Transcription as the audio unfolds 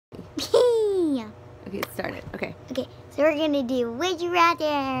Okay, start it. Okay. Okay, so we're gonna do Would You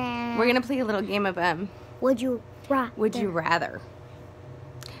Rather. We're gonna play a little game of Would you rather? Would you rather?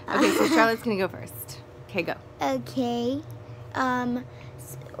 Okay, so Charlotte's gonna go first. Okay, go. Okay.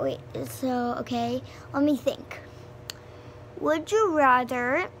 Okay. Let me think. Would you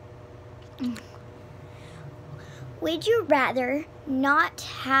rather not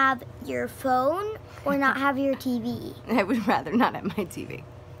have your phone or not have your TV? I would rather not have my TV.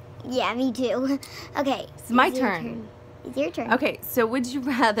 Yeah, me too. Okay. It's my turn. It's your turn. Okay, so would you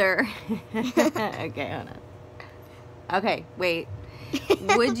rather... Okay, hold on. Okay, wait.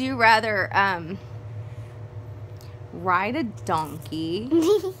 Would you rather ride a donkey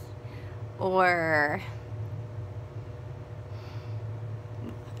or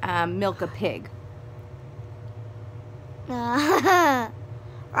milk a pig? Ride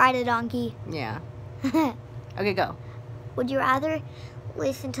a donkey. Yeah. Okay, go. Would you rather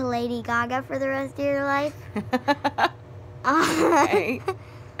listen to Lady Gaga for the rest of your life? Okay.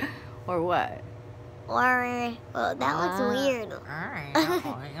 Or what? Or, well, that looks weird. You don't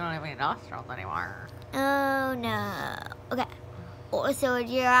have any nostrils anymore. Oh, no. Okay. Or, so would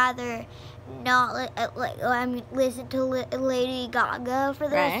you rather not listen to Lady Gaga for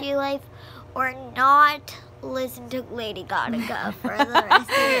the rest of your life, or not listen to Lady Gaga for the rest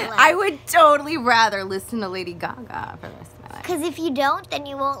of your life? I would totally rather listen to Lady Gaga for the rest of my life. Because if you don't, then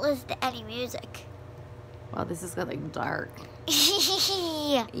you won't listen to any music. Well, this is like dark.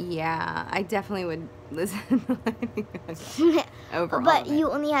 Yeah, I definitely would listen to Lady Gaga over all But of it.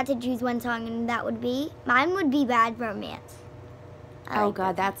 you only had to choose one song, and that would be, mine would be Bad Romance. Oh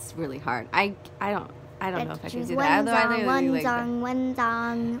God, that's really hard. I don't know if I can do one that. song, one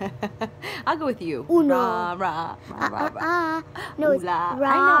song. I'll go with you. Uno. Rah, rah, rah, rah, rah. No, it's Ooh-la. rah,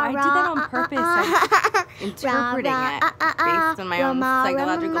 I know, I did that rah, on purpose. I'm interpreting it based on my own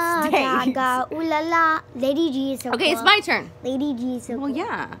psychological state. Ooh la la. Lady G is so Okay, cool. it's my turn. Lady G is so Well, cool.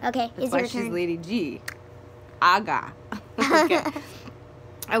 yeah. Okay, That's it's why your she's turn. Lady G. Aga. Okay.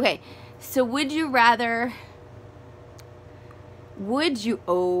 Okay, so would you rather...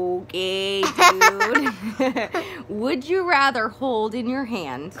 Okay, dude. Would you rather hold in your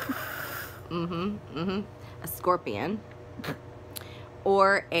hand a scorpion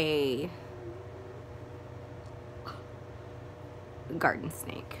or a garden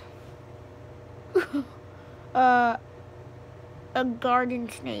snake? A garden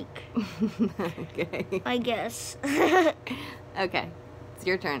snake, Okay. I guess. Okay, it's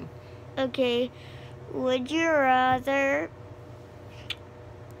your turn. Okay, would you rather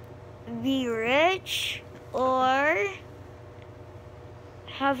be rich or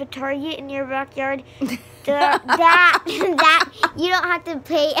have a Target in your backyard that you don't have to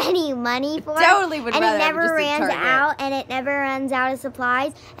pay any money for? Totally would and rather it have never just a runs Target. out, and it never runs out of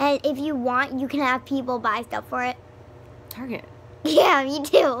supplies. And if you want, you can have people buy stuff for it. Target. Yeah, me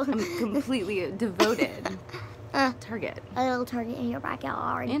too. I'm completely devoted. Target. A little Target in your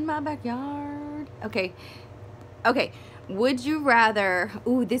backyard. In my backyard. Okay. Okay. Would you rather...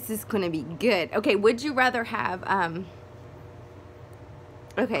 Ooh, this is going to be good. Okay, would you rather have...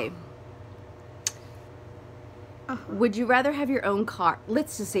 Okay. Would you rather have your own car?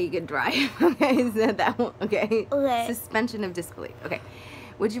 Let's just say you could drive. Okay, is that one? Okay. Okay. Suspension of disbelief. Okay.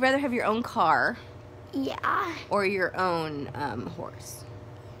 Would you rather have your own car Yeah. or your own horse?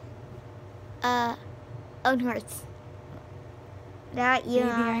 Own horse. That, Baby, I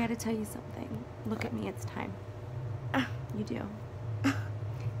yeah. had to tell you something. Look at me, it's time. You do.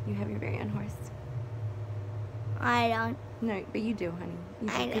 You have your very own horse. I don't. No, but you do, honey. You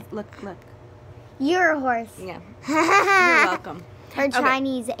do, I know. 'cause look. You're a horse. Yeah. You're welcome. Her Okay.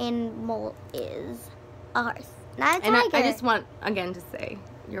 Chinese animal is a horse. Not a And tiger. I just want, again, to say,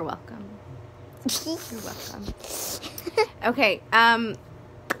 you're welcome. You're welcome. Okay,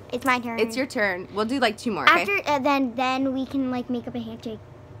 It's my turn. it's your turn. We'll do like 2 more, okay? After then we can like make up a handshake.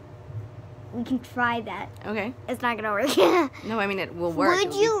 We can try that. Okay. It's not gonna work. No, I mean, it will work. Would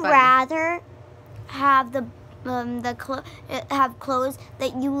It'll be you fun. rather have have clothes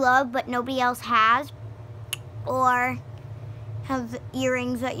that you love but nobody else has, or have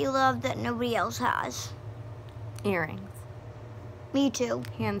earrings that you love that nobody else has? Earrings. Me too.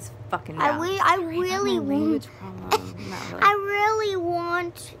 Hands fucking down. I really want. want. Not really. I really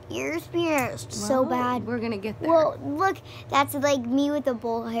want ears pierced so Well, bad. We're gonna get there. Well, look, that's like me with a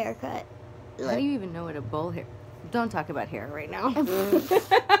bowl haircut. How do you even know what a bowl hair? Don't talk about hair right now. I'm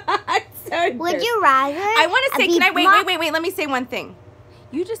so Would you rather? I want to say, be can I wait? Let me say one thing.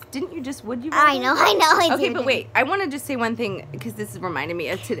 Would you? I know. It's Okay, your but turn. wait. I want to just say one thing because this is reminding me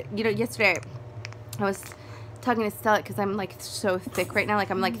of today. You know, yesterday I was talking to Stella because I'm like so thick right now.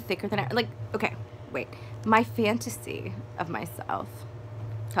 Like I'm like thicker than I like. Okay, wait. My fantasy of myself,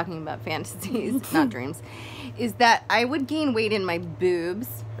 talking about fantasies, not dreams, is that I would gain weight in my boobs.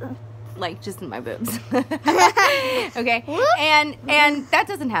 Like, just in my boobs. Okay? And that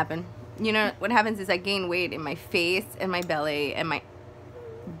doesn't happen. You know, what happens is I gain weight in my face and my belly and my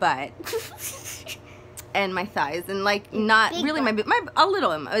butt. And my thighs, and like not Big really butt. a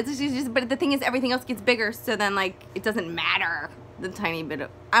little. It's just, but the thing is, everything else gets bigger. So then, like, it doesn't matter the tiny bit of.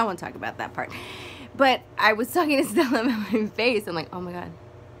 I won't talk about that part. But I was talking to Stella about my face. I'm like, oh my god,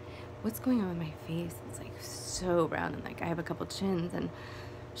 what's going on with my face? It's like so round, and like I have a couple chins. And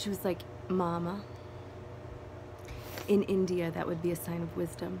she was like, Mama, in India that would be a sign of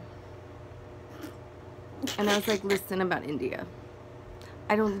wisdom. And I was like, listen about India.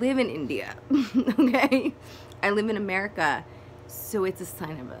 I don't live in India, okay? I live in America, so it's a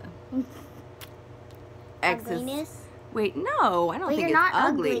sign of a Ugliness? Wait, no, I don't But think you're it's not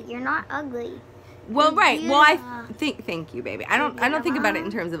ugly. You're not ugly. Well, You're right. Well, I beautiful. thank you, baby. I don't think about it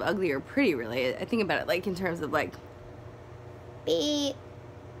in terms of ugly or pretty, really. I think about it like in terms of like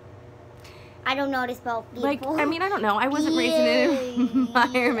I don't know how to spell beautiful. like, I mean, I don't know. I wasn't raised in an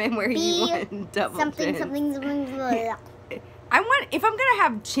environment where you want double something, chins. something. Blah. If I'm gonna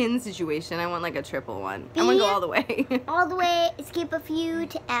have chin situation, I want like a triple one. I want to go all the way. All the way, skip a few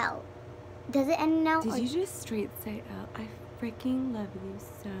to L. Does it end in L? Did you just straight say L? I freaking love you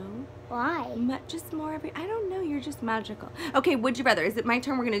so. Why? Just more every. I don't know. You're just magical. Okay. Would you rather? Is it my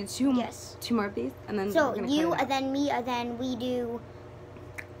turn? We're gonna do two. Yes. Two more of these, and then So we're gonna you cut it out. and then me and then we do.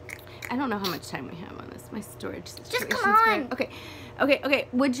 I don't know how much time we have on this. My storage situation. Just come on. Okay.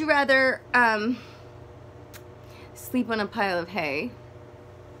 Would you rather sleep on a pile of hay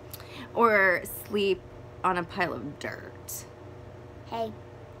or sleep on a pile of dirt? Hey.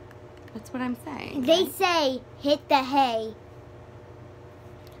 That's what I'm saying. They say hit the hay.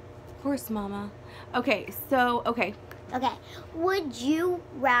 Of course, Mama. Okay. So Okay. Would you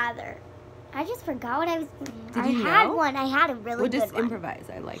rather? I just forgot what I was. Did I you had know? one. I had a really we'll good just one. improvise.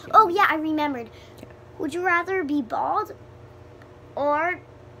 I like it. Oh yeah, I remembered. Okay. Would you rather be bald or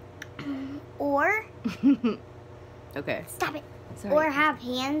Okay. stop it, Sorry. or have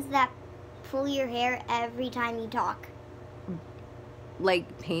hands that pull your hair every time you talk?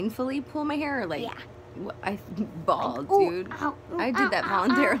 Like painfully pull my hair, or like Yeah. bald, Ooh, dude. ow, ooh, I did that ow, ow,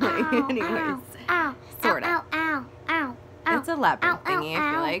 voluntarily. ow, Anyways, ow, sorta. Ow, ow, ow, ow, It's a labyrinth ow, thingy.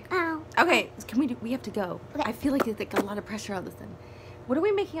 I feel ow, like. ow. Okay, we have to go. Okay. I feel like there's like a lot of pressure all of a sudden. What are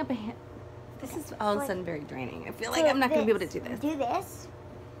we making up a hand? This is all of a sudden very draining. I feel like I'm not going to be able to do this. Do this.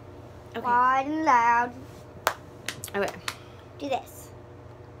 Okay. Loud and loud. Okay. Do this.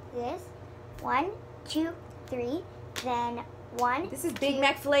 This. 1, 2, 3. Then 1. This is Big 2,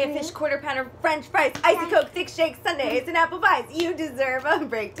 Mac filet of 3. fish, quarter pounder, French fries, icy Yeah. Coke, thick shake, sundaes, and apple pies. You deserve a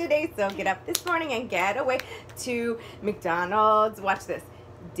break today, so get up this morning and get away to McDonald's. Watch this.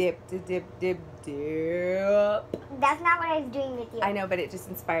 Dip, dip, dip, dip, dip. That's not what I was doing with you. I know, but it just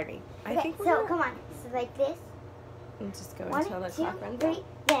inspired me. I Okay, think we're so gonna- come on. So like this. and just go 1, until the 2, clock runs 3. out.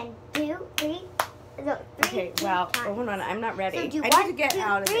 Then 2, 3. No, 3. Okay, well, hold on. I'm not ready. So do I 1, need to get 2,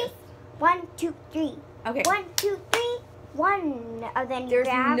 out of 3. this. 1, 2, 3. Okay. 1, 2, 3. 1. Oh, then you There's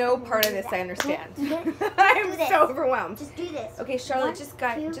grab no and part do of this that. I understand. Do this. I'm Do this. so overwhelmed. Just do this. Okay, Charlotte,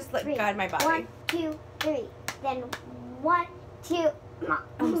 1, just 2, let 3. guide my body. 1, 2, 3. Then 1, 2.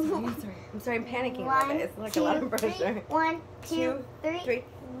 I'm sorry. I'm panicking a little bit. It's like a lot of pressure. 1, 2, 3. 3.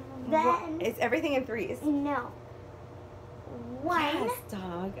 Then It's everything in threes. no. 1, Yes,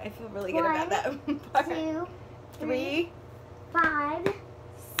 dog. I feel really good about that part. 2, 3, 5,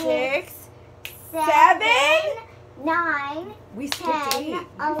 6, 7, 9, We skipped 10, 8.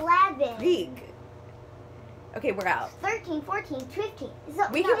 11, Freak. Okay, we're out. 13, 14, 15. So,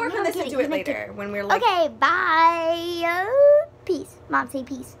 We can work on this and do it later when we're like. Okay, bye. Peace. Mom, say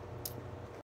peace.